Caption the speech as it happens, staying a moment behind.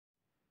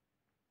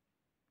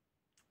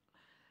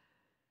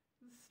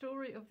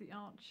story of the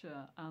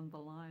archer and the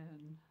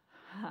lion.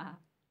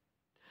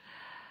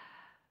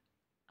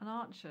 An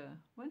archer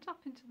went up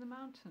into the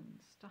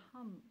mountains to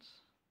hunt,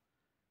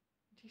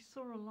 and he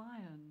saw a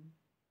lion.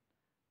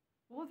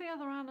 All the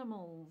other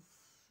animals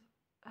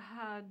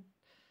had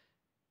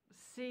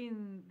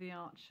seen the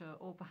archer,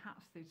 or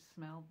perhaps they'd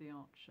smelled the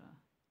archer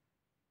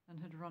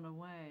and had run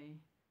away.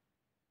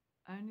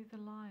 Only the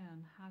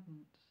lion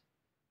hadn't.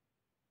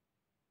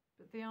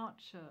 But the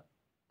archer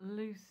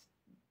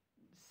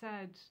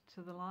said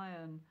to the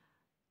lion,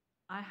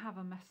 "I have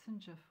a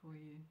messenger for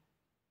you."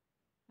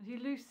 And he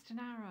loosed an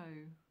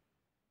arrow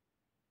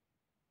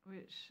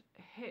which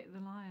hit the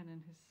lion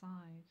in his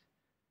side.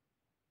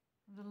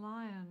 And the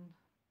lion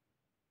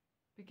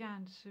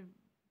began to,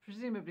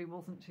 presumably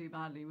wasn't too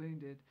badly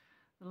wounded,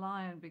 the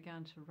lion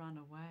began to run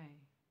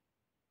away.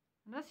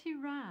 And as he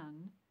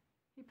ran,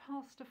 he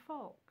passed a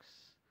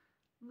fox.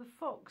 And the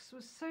fox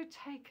was so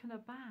taken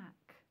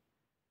aback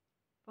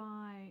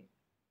by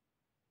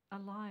a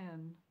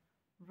lion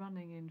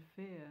running in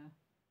fear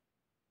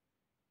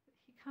that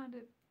he kind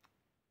of,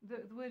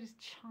 the word is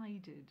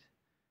chided.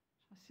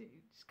 I see,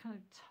 just kind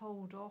of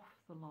told off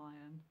the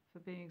lion for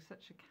being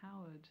such a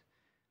coward.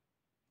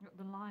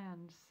 The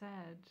lion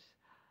said,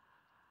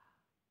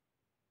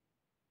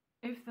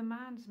 "If the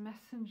man's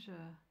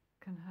messenger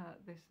can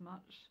hurt this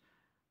much,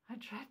 I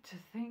dread to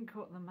think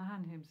what the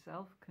man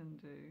himself can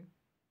do."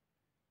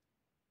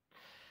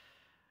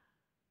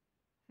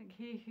 I think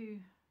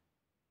he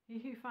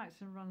who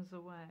fights and runs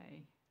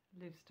away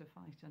lives to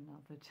fight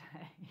another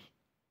day.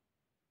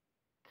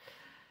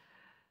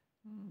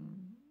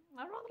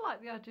 I rather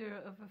like the idea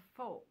of a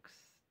fox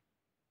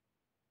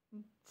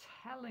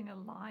telling a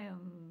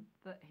lion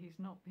that he's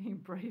not being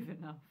brave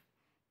enough.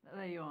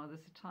 There you are,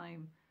 there's a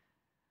time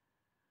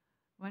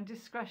when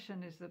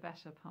discretion is the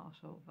better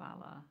part of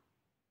valour.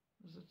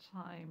 There's a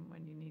time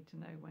when you need to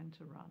know when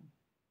to run.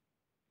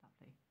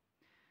 Lovely.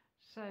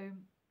 So,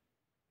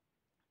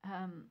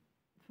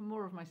 for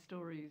more of my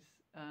stories,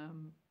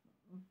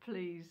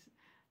 please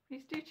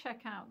do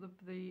check out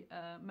the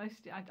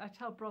mostly I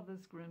tell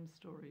Brothers Grimm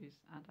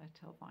stories and I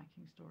tell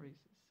Viking stories.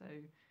 So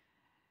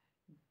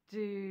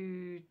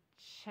do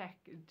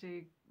check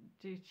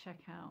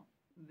out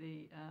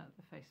the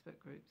Facebook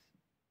groups.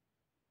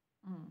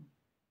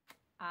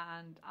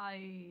 And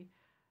I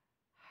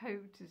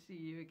hope to see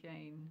you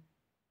again.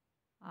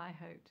 I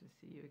hope to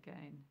see you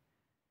again.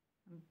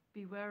 And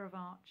beware of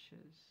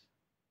archers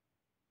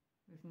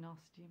with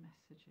nasty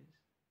messages.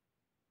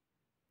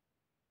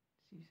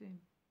 See you soon.